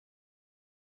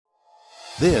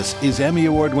This is Emmy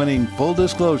Award-winning Full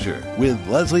Disclosure with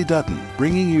Leslie Dutton,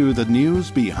 bringing you the news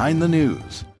behind the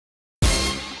news.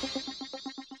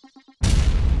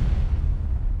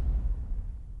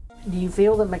 Do you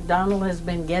feel that McDonald has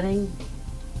been getting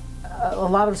a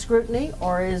lot of scrutiny,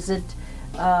 or is he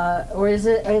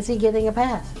getting a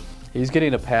pass? He's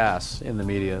getting a pass in the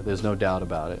media. There's no doubt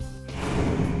about it.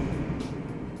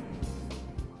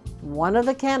 One of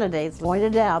the candidates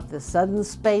pointed out the sudden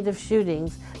spate of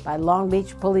shootings by Long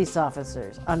Beach police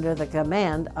officers under the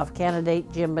command of candidate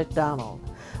Jim McDonald.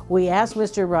 We asked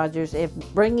Mr. Rogers if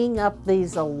bringing up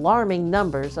these alarming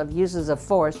numbers of uses of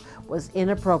force was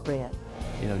inappropriate.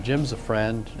 You know, Jim's a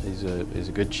friend. He's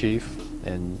a good chief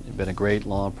and been a great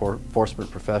law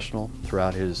enforcement professional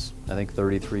throughout his, I think,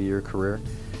 33-year career.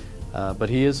 But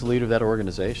he is the leader of that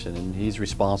organization, and he's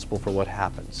responsible for what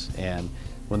happens. And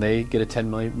when they get a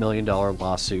 $10 million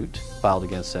lawsuit filed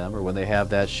against them, or when they have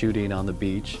that shooting on the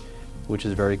beach, which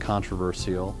is very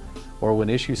controversial, or when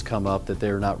issues come up that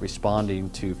they're not responding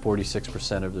to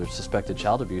 46% of their suspected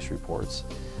child abuse reports,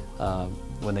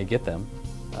 when they get them,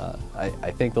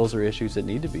 I think those are issues that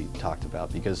need to be talked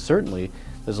about, because certainly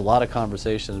there's a lot of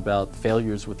conversation about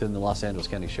failures within the Los Angeles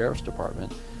County Sheriff's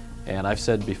Department, and I've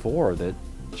said before that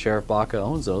Sheriff Baca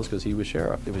owns those because he was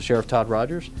sheriff. If it was Sheriff Todd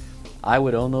Rogers, I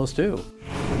would own those too.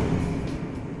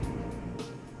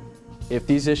 If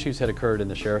these issues had occurred in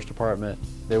the Sheriff's Department,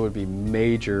 there would be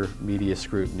major media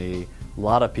scrutiny, a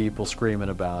lot of people screaming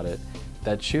about it.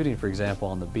 That shooting, for example,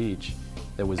 on the beach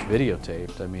that was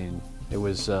videotaped, I mean, it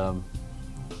was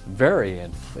very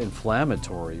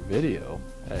inflammatory video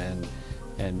and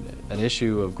an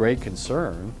issue of great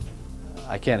concern.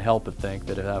 I can't help but think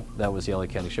that if that was the LA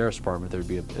County Sheriff's Department, there would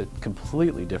be a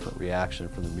completely different reaction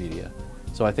from the media.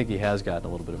 So I think he has gotten a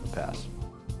little bit of a pass.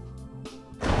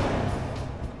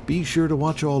 Be sure to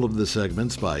watch all of the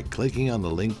segments by clicking on the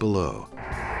link below.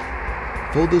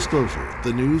 Full Disclosure,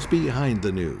 the news behind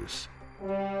the news.